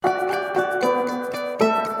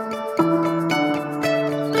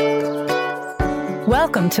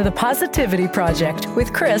Welcome to the Positivity Project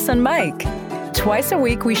with Chris and Mike. Twice a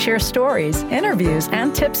week, we share stories, interviews,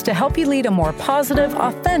 and tips to help you lead a more positive,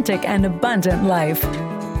 authentic, and abundant life.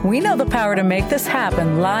 We know the power to make this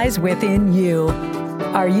happen lies within you.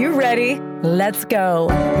 Are you ready? Let's go.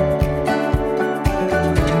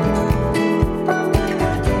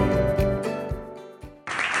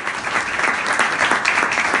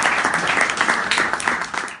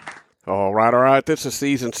 All right. This is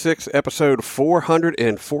Season 6, Episode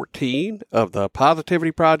 414 of the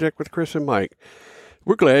Positivity Project with Chris and Mike.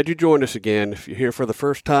 We're glad you joined us again. If you're here for the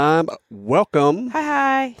first time, welcome.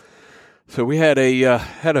 Hi. So we had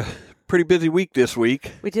a pretty busy week this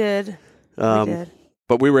week. We did.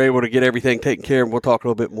 But we were able to get everything taken care of. We'll talk a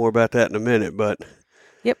little bit more about that in a minute. But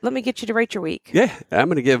Yep, let me get you to rate your week. yeah, I'm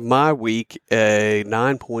going to give my week a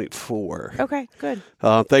 9.4. Okay, good.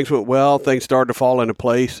 Things went well. Things started to fall into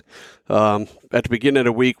place. At the beginning of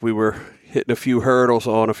the week, we were hitting a few hurdles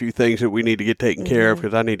on a few things that we need to get taken care of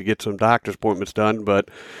because I need to get some doctor's appointments done. But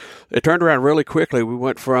it turned around really quickly. We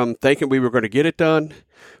went from thinking we were going to get it done,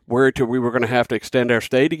 worried till we were going to have to extend our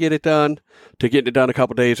stay to get it done, to getting it done a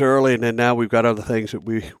couple days early. And then now we've got other things that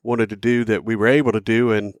we wanted to do that we were able to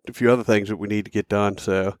do and a few other things that we need to get done.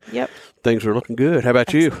 So things are looking good. How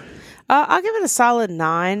about you? I'll give it a solid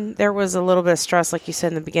 9. There was a little bit of stress, like you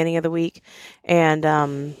said, in the beginning of the week. And,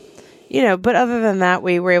 but other than that,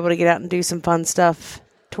 we were able to get out and do some fun stuff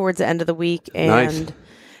towards the end of the week. And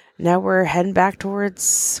now we're heading back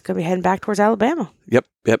towards Alabama. Yep.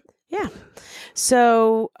 Yeah.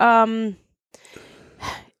 So, a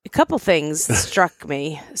couple things struck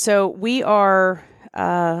me. So we are,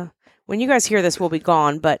 when you guys hear this, we'll be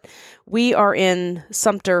gone, but we are in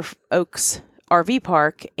Sumter Oaks RV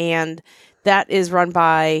Park, and that is run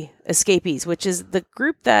by Escapees, which is the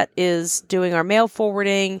group that is doing our mail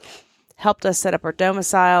forwarding, helped us set up our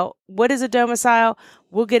domicile. What is a domicile?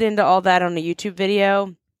 We'll get into all that on a YouTube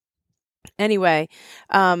video. Anyway,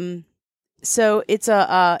 so it's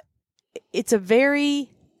a very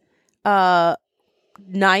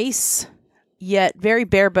nice yet very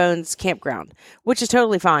bare bones campground, which is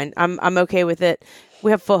totally fine. I'm okay with it.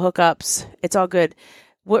 We have full hookups. It's all good.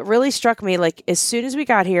 What really struck me, like as soon as we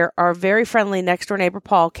got here, our very friendly next door neighbor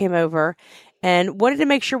Paul came over and wanted to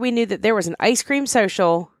make sure we knew that there was an ice cream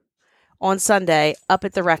social on Sunday up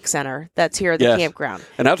at the rec center that's here at the campground.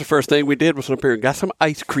 And that was the first thing we did was up here and got some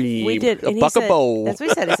ice cream. We did. A buck of bowl. That's what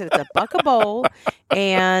he said. He said it's a buck of bowl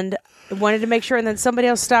and wanted to make sure. And then somebody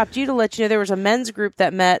else stopped you to let you know there was a men's group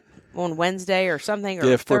that met on Wednesday or something or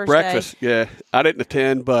for Thursday. breakfast. Yeah. I didn't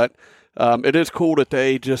attend, but it is cool that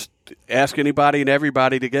they just ask anybody and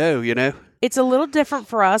everybody to go, you know? It's a little different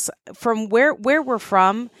for us from where we're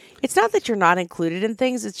from. It's not that you're not included in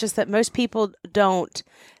things. It's just that most people don't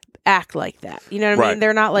act like that. You know what I mean?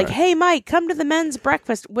 They're not like, hey, Mike, come to the men's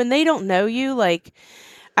breakfast when they don't know you. Like,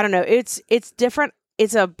 I don't know. It's different.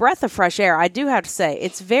 It's a breath of fresh air. I do have to say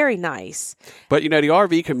it's very nice. But, the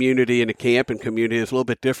RV community and the camping community is a little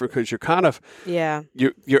bit different because you're kind of,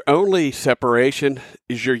 your only separation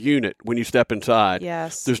is your unit when you step inside.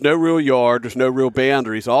 Yes. There's no real yard. There's no real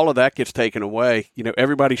boundaries. All of that gets taken away.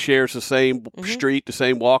 Everybody shares the same street, the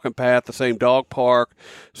same walking path, the same dog park.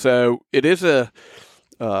 So it is a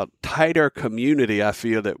tighter community. I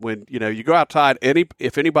feel that when, you go outside,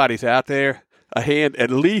 if anybody's out there, at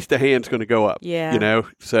least a hand's going to go up. Yeah.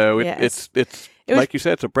 So it's like you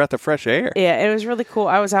said, it's a breath of fresh air. Yeah, it was really cool.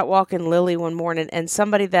 I was out walking Lily one morning, and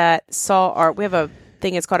somebody that saw we have a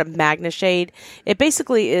thing, it's called a Magna Shade. It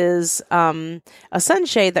basically is a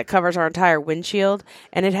sunshade that covers our entire windshield,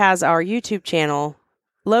 and it has our YouTube channel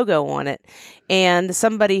logo on it. And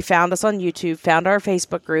somebody found us on YouTube, found our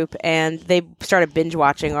Facebook group, and they started binge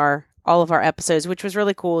watching all of our episodes, which was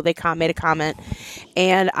really cool. They made a comment,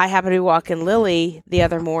 and I happened to be walking Lily the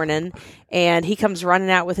other morning, and he comes running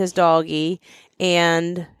out with his doggie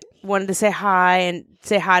and wanted to say hi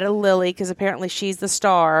to Lily because apparently she's the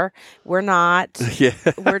star. We're not. Yeah.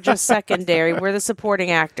 We're just secondary. We're the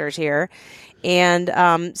supporting actors here. And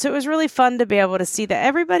so it was really fun to be able to see that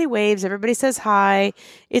everybody waves, everybody says hi.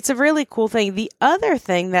 It's a really cool thing. The other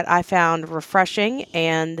thing that I found refreshing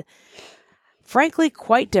and frankly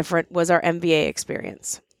quite different was our MVA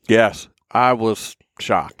experience. Yes, I was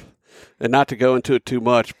shocked. And not to go into it too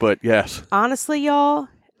much, but yes. Honestly, y'all,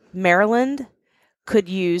 Maryland could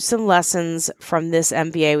use some lessons from this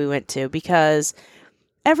MVA we went to because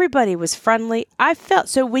everybody was friendly. I felt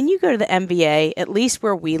so when you go to the MVA, at least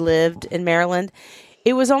where we lived in Maryland,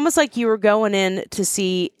 it was almost like you were going in to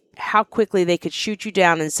see how quickly they could shoot you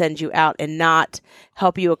down and send you out and not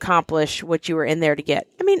help you accomplish what you were in there to get.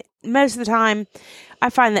 I mean, most of the time, I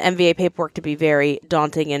find the MVA paperwork to be very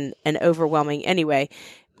daunting and overwhelming anyway.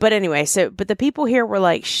 But anyway, but the people here were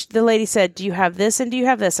like, the lady said, do you have this and do you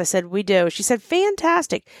have this? I said, we do. She said,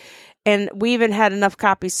 fantastic. And we even had enough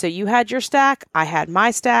copies. So you had your stack. I had my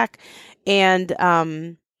stack.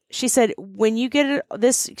 And she said, when you get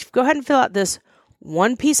this, go ahead and fill out this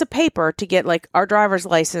one piece of paper to get like our driver's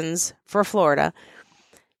license for Florida.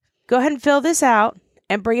 Go ahead and fill this out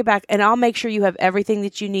and bring it back. And I'll make sure you have everything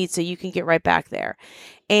that you need so you can get right back there.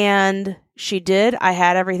 And she did. I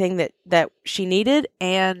had everything that she needed,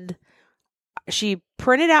 and she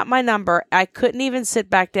printed out my number. I couldn't even sit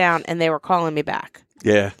back down, and they were calling me back.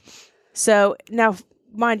 Yeah. So now,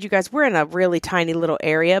 mind you guys, we're in a really tiny little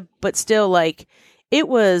area, but still, like, it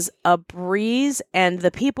was a breeze, and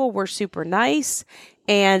the people were super nice,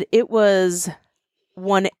 and it was a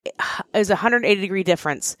 180-degree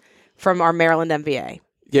difference from our Maryland MVA.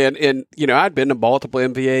 Yeah, and I'd been to multiple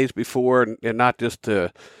MVAs before, and not just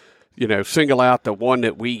to, single out the one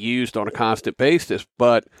that we used on a constant basis,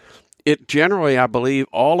 but it generally, I believe,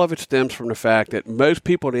 all of it stems from the fact that most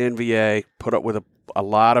people in the MVA put up with a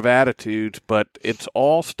lot of attitudes, but it's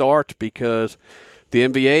all starts because the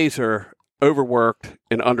MVAs are overworked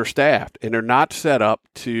and understaffed, and they're not set up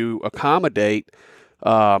to accommodate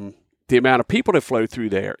the amount of people that flow through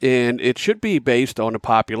there. And it should be based on the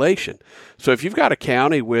population. So if you've got a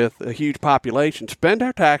county with a huge population, spend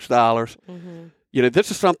our tax dollars. Mm-hmm.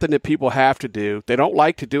 This is something that people have to do. They don't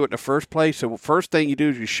like to do it in the first place. So first thing you do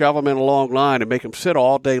is you shove them in a long line and make them sit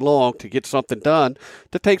all day long to get something done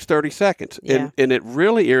that takes 30 seconds. Yeah. And it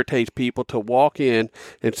really irritates people to walk in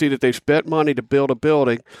and see that they've spent money to build a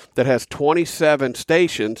building that has 27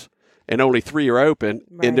 stations and only 3 are open,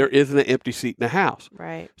 right, and there isn't an empty seat in the house.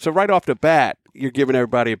 Right. So right off the bat, you're giving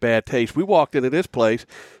everybody a bad taste. We walked into this place.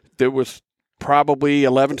 There was probably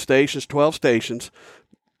 11 stations, 12 stations.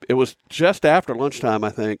 It was just after lunchtime, I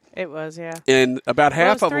think. It was, yeah. And about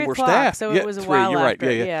half of them were staffed. So it was a while after.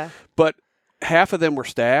 Right. Yeah. But half of them were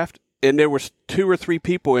staffed, and there was 2 or 3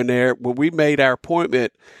 people in there. When we made our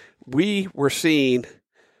appointment, we were seen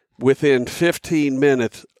within 15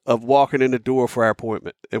 minutes of walking in the door for our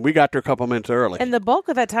appointment. And we got there a couple minutes early. And the bulk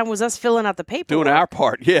of that time was us filling out the paperwork. Doing our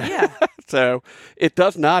part, yeah. So it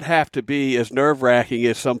does not have to be as nerve-wracking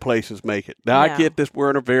as some places make it. Now, I get this. We're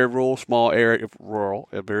in a very a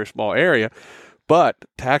very small area. But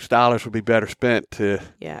tax dollars would be better spent to...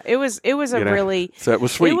 Yeah, it was really... So it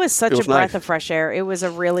was sweet. It was such a breath of fresh air. It was a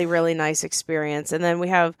really, really nice experience. And then we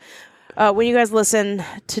have... when you guys listen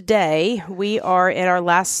today, we are at our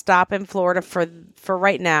last stop in Florida for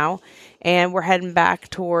right now, and we're heading back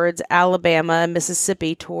towards Alabama and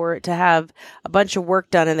Mississippi to have a bunch of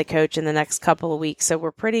work done in the coach in the next couple of weeks. So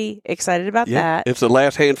we're pretty excited about that. It's the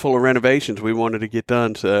last handful of renovations we wanted to get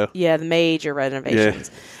done. So yeah, the major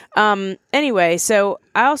renovations. Yeah. Anyway, so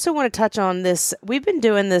I also want to touch on this. We've been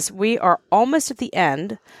doing this. We are almost at the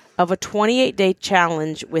end of a 28-day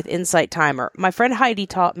challenge with Insight Timer. My friend Heidi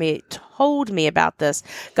told me about this.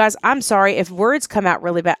 Guys, I'm sorry if words come out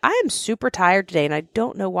really bad. I am super tired today, and I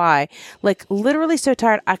don't know why. Like, literally so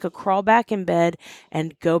tired, I could crawl back in bed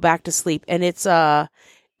and go back to sleep. And it's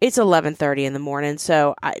 11:30 in the morning,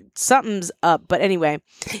 so something's up. But anyway,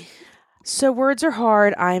 so words are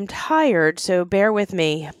hard. I'm tired, so bear with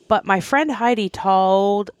me. But my friend Heidi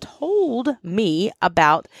told me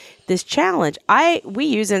about this challenge. We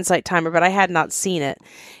use Insight Timer, but I had not seen it.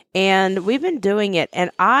 And we've been doing it,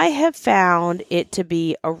 and I have found it to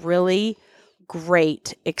be a really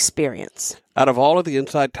great experience. Out of all of the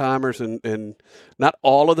Insight Timers and not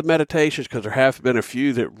all of the meditations, because there have been a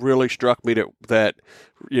few that really struck me that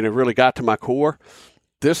really got to my core,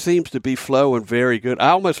 this seems to be flowing very good. I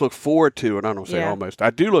almost look forward to it. I don't say almost. I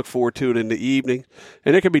do look forward to it in the evening,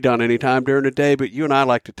 and it can be done anytime during the day, but you and I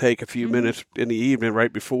like to take a few minutes in the evening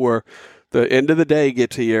right before the end of the day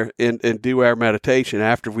gets here and do our meditation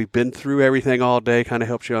after we've been through everything all day. Kind of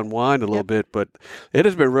helps you unwind a little bit, but it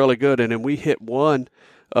has been really good. And then we hit one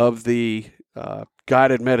of the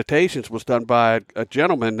guided meditations was done by a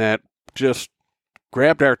gentleman that just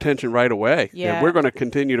grabbed our attention right away. Yeah. And we're going to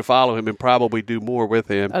continue to follow him and probably do more with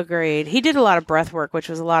him. Agreed. He did a lot of breath work, which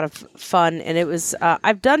was a lot of fun. And it was,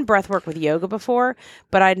 I've done breath work with yoga before,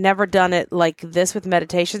 but I'd never done it like this with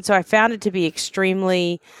meditation. So I found it to be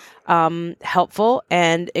extremely helpful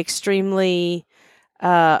and extremely,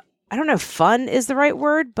 I don't know if fun is the right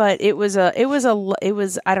word, but it was, I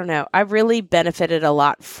don't know. I really benefited a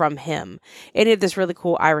lot from him. And he had this really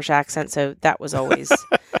cool Irish accent. So that was always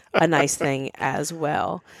a nice thing as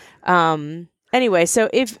well. Anyway, so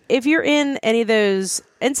if you're in any of those,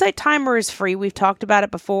 Insight Timer is free. We've talked about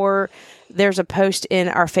it before. There's a post in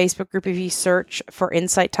our Facebook group. If you search for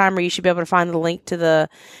Insight Timer, you should be able to find the link to the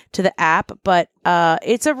app. But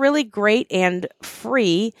it's a really great and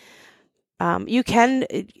free. You can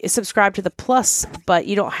subscribe to the Plus, but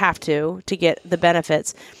you don't have to get the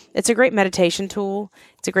benefits. It's a great meditation tool.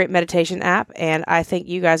 It's a great meditation app, and I think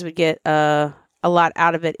you guys would get a lot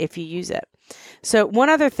out of it if you use it. So one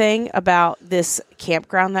other thing about this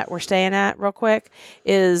campground that we're staying at real quick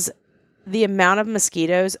is the amount of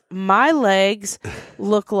mosquitoes. My legs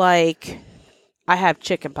look like I have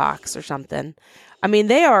chicken pox or something. I mean,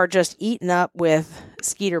 they are just eaten up with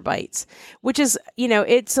skeeter bites, which is,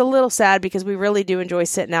 it's a little sad because we really do enjoy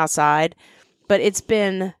sitting outside, but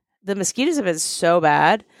the mosquitoes have been so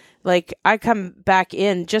bad. Like, I come back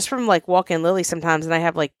in just from like walking Lily sometimes and I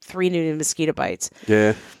have like 3 new mosquito bites.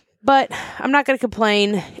 Yeah. But I'm not going to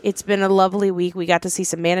complain. It's been a lovely week. We got to see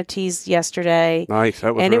some manatees yesterday. Nice.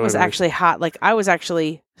 That was and really it was nice. actually hot. Like, I was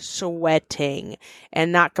actually sweating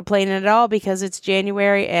and not complaining at all because it's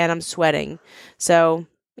January and I'm sweating. So,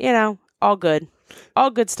 all good.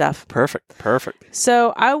 All good stuff. Perfect.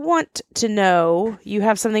 So I want to know, you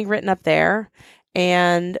have something written up there,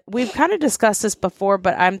 and we've kind of discussed this before,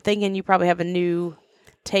 but I'm thinking you probably have a new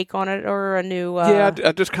take on it or a new... Yeah,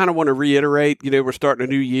 I just kind of want to reiterate, we're starting a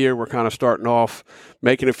new year. We're kind of starting off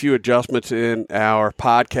making a few adjustments in our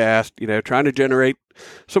podcast, trying to generate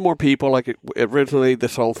some more people. Like originally,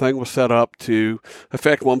 this whole thing was set up to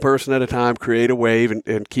affect one person at a time, create a wave,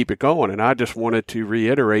 and keep it going. And I just wanted to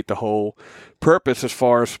reiterate the whole purpose as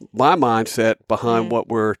far as my mindset behind what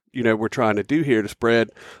we're trying to do here to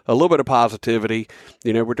spread a little bit of positivity.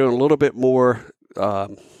 We're doing a little bit more...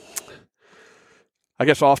 I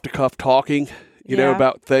guess off-the-cuff talking,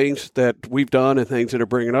 about things that we've done and things that are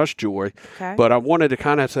bringing us joy. Okay. But I wanted to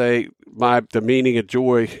kind of say the meaning of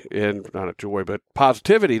joy, and not a joy, but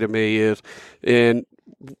positivity to me is in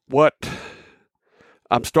what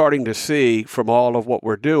I'm starting to see from all of what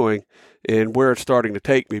we're doing and where it's starting to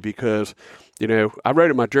take me. Because, I wrote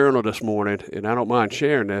in my journal this morning, and I don't mind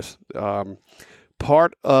sharing this.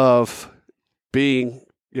 Part of being,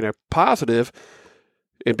 positive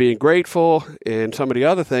and being grateful and some of the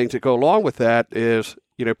other things that go along with that is,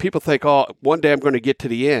 people think, oh, one day I'm going to get to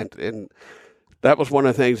the end. And that was one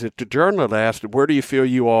of the things that the journal asked, where do you feel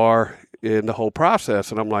you are in the whole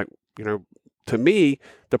process? And I'm like, to me,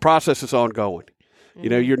 the process is ongoing.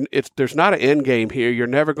 Mm-hmm. There's not an end game here. You're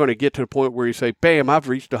never going to get to the point where you say, bam, I've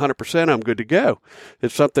reached 100%, I'm good to go.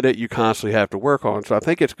 It's something that you constantly have to work on. So I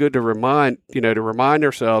think it's good to remind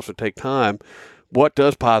ourselves to take time. What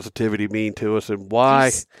does positivity mean to us, and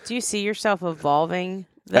why? Do you see yourself evolving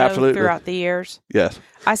throughout the years? Yes.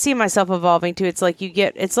 I see myself evolving too. It's like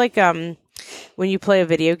when you play a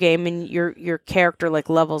video game and your character like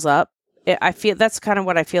levels up. I feel that's kind of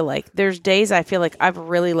what I feel like. There's days I feel like I've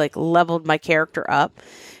really like leveled my character up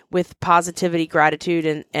with positivity,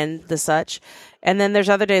 gratitude, and the such. And then there's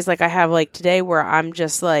other days like I have like today where I'm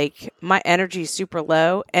just like my energy is super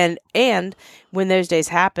low. And when those days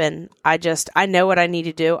happen, I know what I need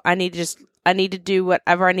to do. I need to do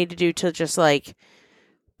whatever I need to do to just like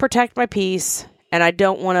protect my peace. And I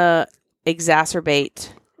don't want to exacerbate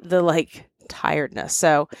the like tiredness.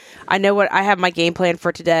 So I know what I have my game plan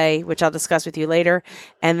for today, which I'll discuss with you later.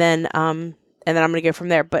 And then I'm going to go from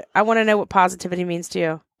there. But I want to know what positivity means to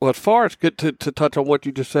you. Well, as far as good to touch on what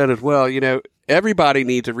you just said as well, everybody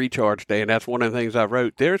needs a recharge day, and that's one of the things I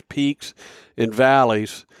wrote. There's peaks and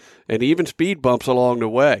valleys and even speed bumps along the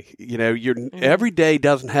way. Every day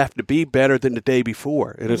doesn't have to be better than the day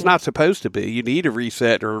before, and it's not supposed to be. You need a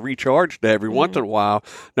reset or a recharge day every once in a while.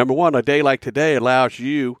 Number one, a day like today allows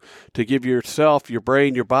you to give yourself, your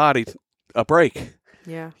brain, your body a break.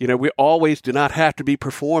 Yeah. We always do not have to be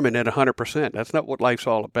performing at 100%. That's not what life's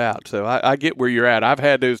all about. So I get where you're at. I've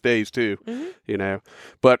had those days too,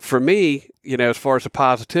 But for me, as far as the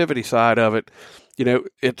positivity side of it,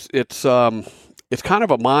 it's kind of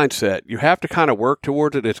a mindset. You have to kind of work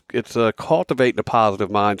towards it. It's cultivating a positive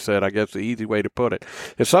mindset, I guess the easy way to put it.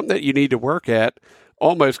 It's something that you need to work at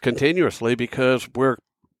almost continuously because we're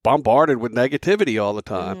bombarded with negativity all the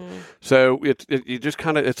time. So you just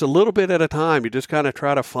kind of, it's a little bit at a time. You just kind of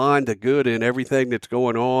try to find the good in everything that's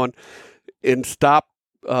going on and stop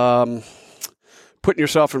putting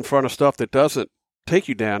yourself in front of stuff that doesn't take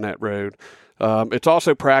you down that road. It's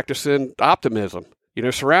also practicing optimism.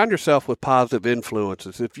 Surround yourself with positive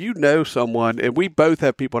influences. If you know someone, and we both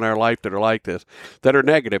have people in our life that are like this, that are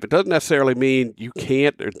negative, it doesn't necessarily mean you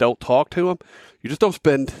can't or don't talk to them. You just don't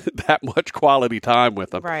spend that much quality time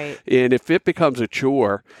with them. Right. And if it becomes a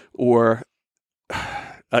chore or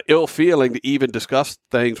ill feeling to even discuss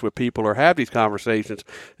things with people or have these conversations,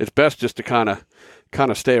 it's best just to kind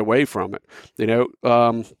of stay away from it.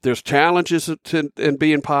 There's challenges in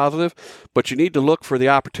being positive, but you need to look for the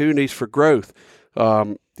opportunities for growth.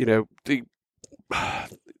 The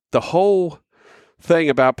whole thing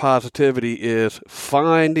about positivity is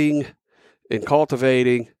finding and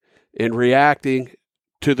cultivating and reacting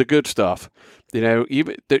to the good stuff.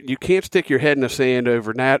 Even you can't stick your head in the sand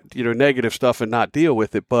over negative stuff and not deal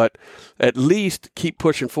with it, but at least keep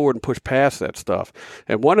pushing forward and push past that stuff.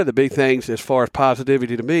 And one of the big things as far as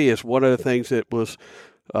positivity to me is one of the things that was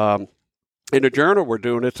in the journal we're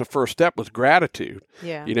doing. It's the first step was gratitude.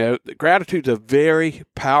 Yeah. Gratitude's a very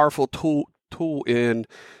powerful tool in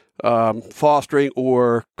fostering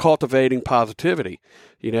or cultivating positivity.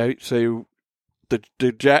 So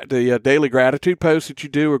the daily gratitude posts that you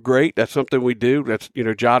do are great. That's something we do. That's,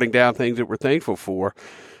 jotting down things that we're thankful for.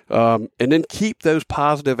 And then keep those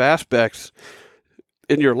positive aspects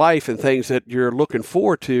in your life and things that you're looking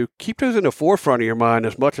forward to. Keep those in the forefront of your mind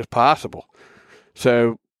as much as possible.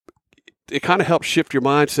 So it kind of helps shift your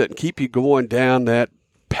mindset and keep you going down that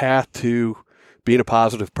path to being a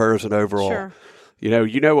positive person overall.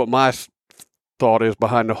 Sure. What my thought is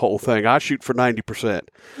behind the whole thing. I shoot for 90%.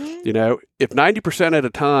 If 90% of the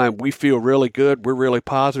time we feel really good, we're really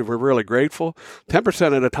positive, we're really grateful,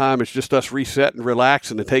 10% of the time it's just us resetting,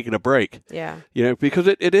 relaxing, and taking a break. Yeah. Because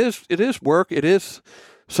it is work. It is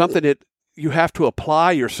something that you have to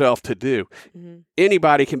apply yourself to do. Mm-hmm.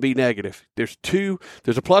 Anybody can be negative. There's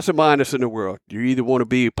a plus and minus in the world. You either want to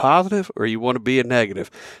be positive or you want to be a negative.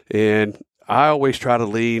 And I always try to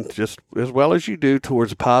lean just as well as you do towards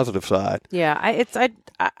the positive side. Yeah.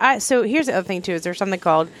 So here's the other thing too, is there's something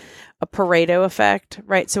called a Pareto effect,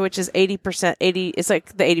 right? So which is 80%, it's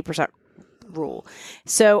like the 80% rule.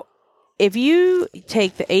 So if you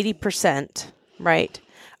take the 80%, right,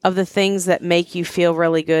 of the things that make you feel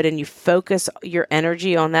really good and you focus your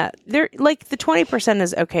energy on that, they're like the 20%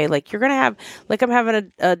 is okay. Like you're going to have, like I'm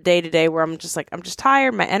having a day today where I'm just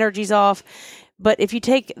tired. My energy's off. But if you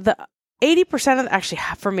take the 80% of actually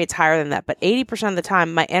for me, it's higher than that, but 80% of the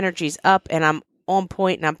time my energy's up and I'm on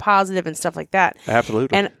point and I'm positive and stuff like that.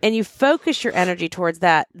 Absolutely. And you focus your energy towards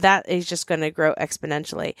that is just going to grow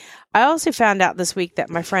exponentially. I also found out this week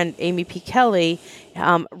that my friend Amy P. Kelly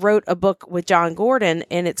wrote a book with John Gordon,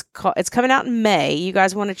 and it's coming out in May. You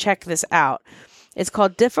guys want to check this out. It's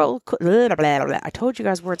called Difficult. I told you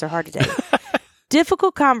guys words are hard today.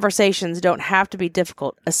 Difficult conversations don't have to be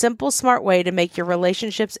difficult. A simple, smart way to make your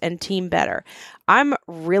relationships and team better. I'm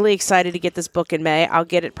really excited to get this book in May. I'll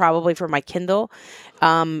get it probably for my Kindle,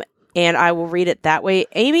 and I will read it that way.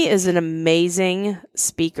 Amy is an amazing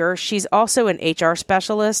speaker. She's also an HR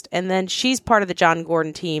specialist, and then she's part of the John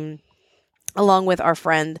Gordon team, along with our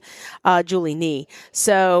friend Julie Nee.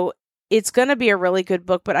 So it's going to be a really good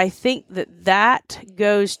book, but I think that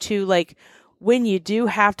goes to like, when you do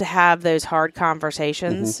have to have those hard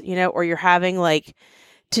conversations, mm-hmm. Or you're having like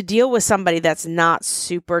to deal with somebody that's not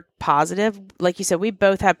super positive. Like you said, we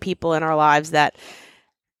both have people in our lives that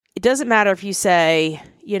it doesn't matter if you say,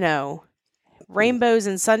 rainbows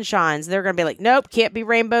and sunshines, they're going to be like, nope, can't be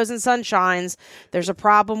rainbows and sunshines. There's a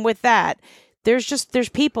problem with that. There's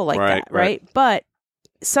people like that, right? But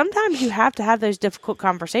sometimes you have to have those difficult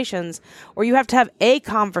conversations, or you have to have a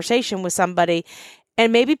conversation with somebody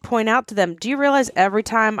and maybe point out to them, do you realize every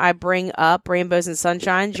time I bring up rainbows and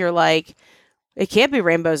sunshines, you're like, it can't be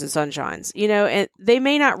rainbows and sunshines, and they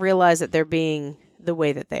may not realize that they're being the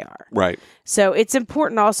way that they are. Right. So it's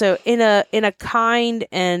important also in a kind,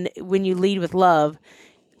 and when you lead with love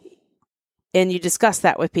and you discuss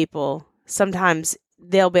that with people, sometimes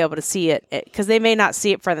they'll be able to see it because they may not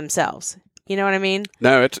see it for themselves. You know what I mean?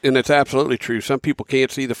 No, it's absolutely true. Some people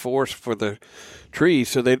can't see the forest for the trees,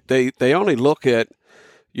 so they only look at,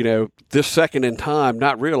 this second in time,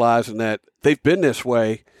 not realizing that they've been this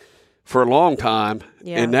way for a long time,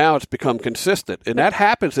 and now it's become consistent. And that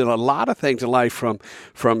happens in a lot of things in life,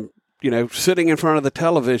 from sitting in front of the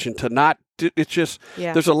television to not. It's just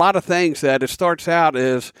there's a lot of things that it starts out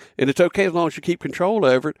as, and it's okay as long as you keep control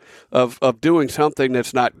over it, of doing something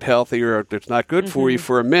that's not healthy or that's not good for you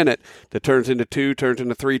for a minute, that turns into 2, turns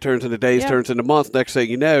into 3, turns into days, turns into months. Next thing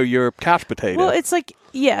you know, you're a couch potato. Well, it's like,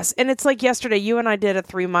 yes, and it's like yesterday, you and I did a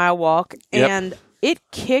 3-mile walk, and it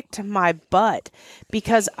kicked my butt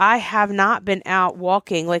because I have not been out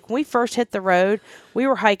walking. Like when we first hit the road, we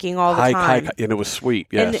were hiking all the time. And it was sweet,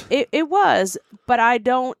 yes. And it was, but I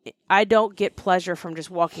don't get pleasure from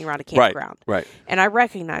just walking around a campground. Right. And I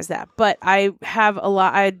recognize that. But I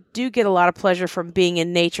do get a lot of pleasure from being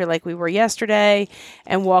in nature like we were yesterday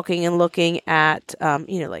and walking and looking at,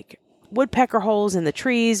 like woodpecker holes in the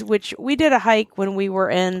trees, which we did a hike when we were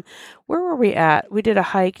where were we at? We did a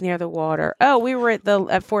hike near the water. Oh, we were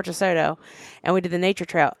at Fort DeSoto, and we did the nature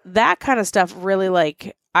trail. That kind of stuff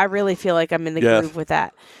really I really feel like I'm in the groove with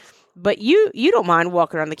that. But you don't mind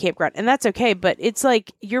walking around the campground, and that's okay. But it's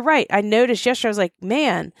like, you're right. I noticed yesterday, I was like,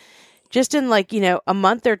 man, just in a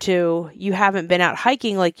month or two, you haven't been out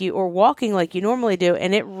hiking or walking like you normally do.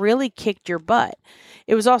 And it really kicked your butt.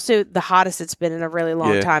 It was also the hottest it's been in a really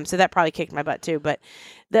long time. So that probably kicked my butt too. But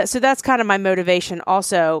so that's kind of my motivation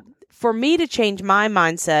also for me to change my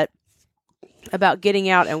mindset about getting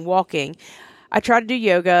out and walking. I try to do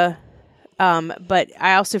yoga. But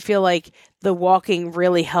I also feel like the walking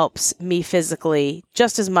really helps me physically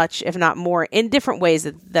just as much, if not more, in different ways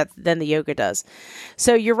than the yoga does.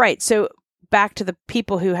 So you're right. So back to the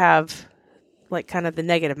people who have kind of the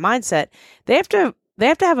negative mindset, they have to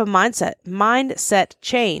have a mindset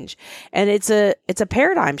change, and it's a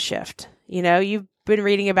paradigm shift. You've been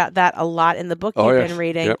reading about that a lot in the book you've been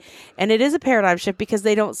reading. And it is a paradigm shift because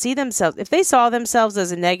they don't see themselves. If they saw themselves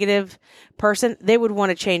as a negative person, they would want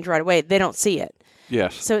to change right away. They don't see it.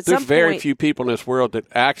 Yes. So there's very few people in this world that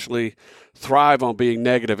actually thrive on being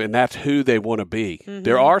negative, and that's who they want to be. Mm-hmm.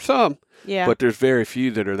 There are some, but there's very few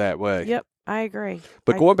that are that way. Yep, I agree.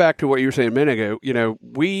 But going back to what you were saying a minute ago,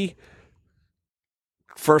 we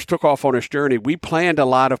first took off on this journey. We planned a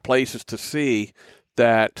lot of places to see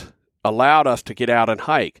that allowed us to get out and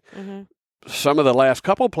hike. Mm-hmm. Some of the last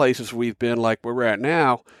couple of places we've been, like where we're at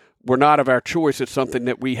now, were not of our choice. It's something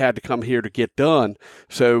that we had to come here to get done.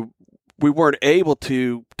 So we weren't able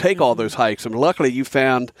to take all those hikes. And luckily you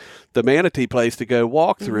found the manatee place to go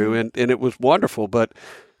walk through, and it was wonderful. But,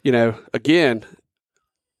 again,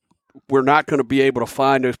 we're not going to be able to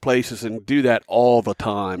find those places and do that all the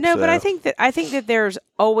time. No, but I think that there's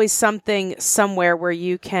always something somewhere where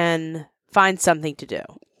you can find something to do.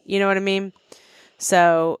 You know what I mean?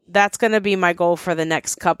 So that's going to be my goal for the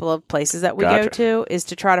next couple of places that we go to, is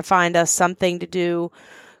to try to find us something to do,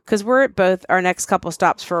 because we're at both our next couple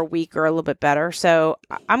stops for a week or a little bit better. So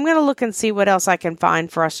I'm going to look and see what else I can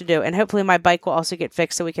find for us to do. And hopefully my bike will also get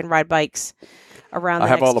fixed so we can ride bikes around the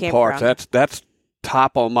next campground. I have all the parts. That's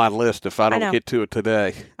top on my list if I don't get to it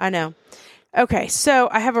today. I know. Okay, so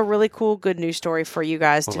I have a really cool good news story for you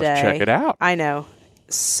guys today. Let's check it out. I know.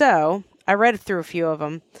 So I read through a few of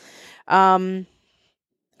them.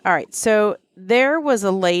 All right. So there was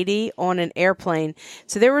a lady on an airplane.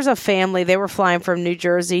 So there was a family. They were flying from New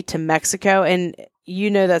Jersey to Mexico. And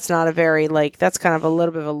that's not a very, that's kind of a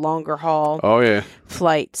little bit of a longer haul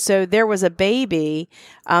flight. So there was a baby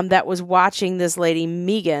that was watching this lady,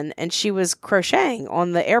 Megan, and she was crocheting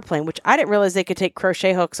on the airplane, which I didn't realize they could take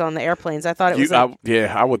crochet hooks on the airplanes. I thought it was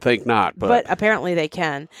I would think not. But apparently they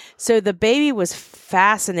can. So the baby was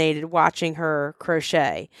fascinated watching her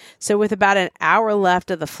crochet. So with about an hour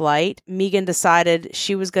left of the flight, Megan decided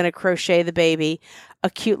she was going to crochet the baby a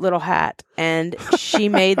cute little hat, and she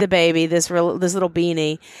made the baby this little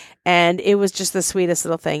beanie, and it was just the sweetest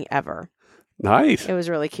little thing ever. Nice. It was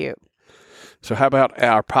really cute. So how about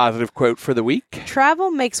our positive quote for the week? Travel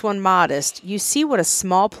makes one modest. You see what a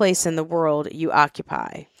small place in the world you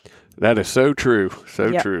occupy. That is so true.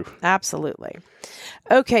 So true. Absolutely.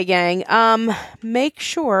 Okay, gang. Make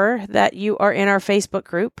sure that you are in our Facebook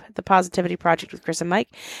group, The Positivity Project with Chris and Mike.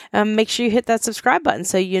 Make sure you hit that subscribe button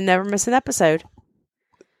so you never miss an episode.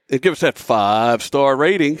 And give us that 5-star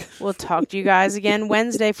rating. We'll talk to you guys again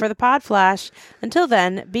Wednesday for the Pod Flash. Until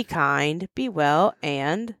then, be kind, be well,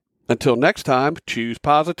 and... Until next time, choose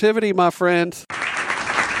positivity, my friends.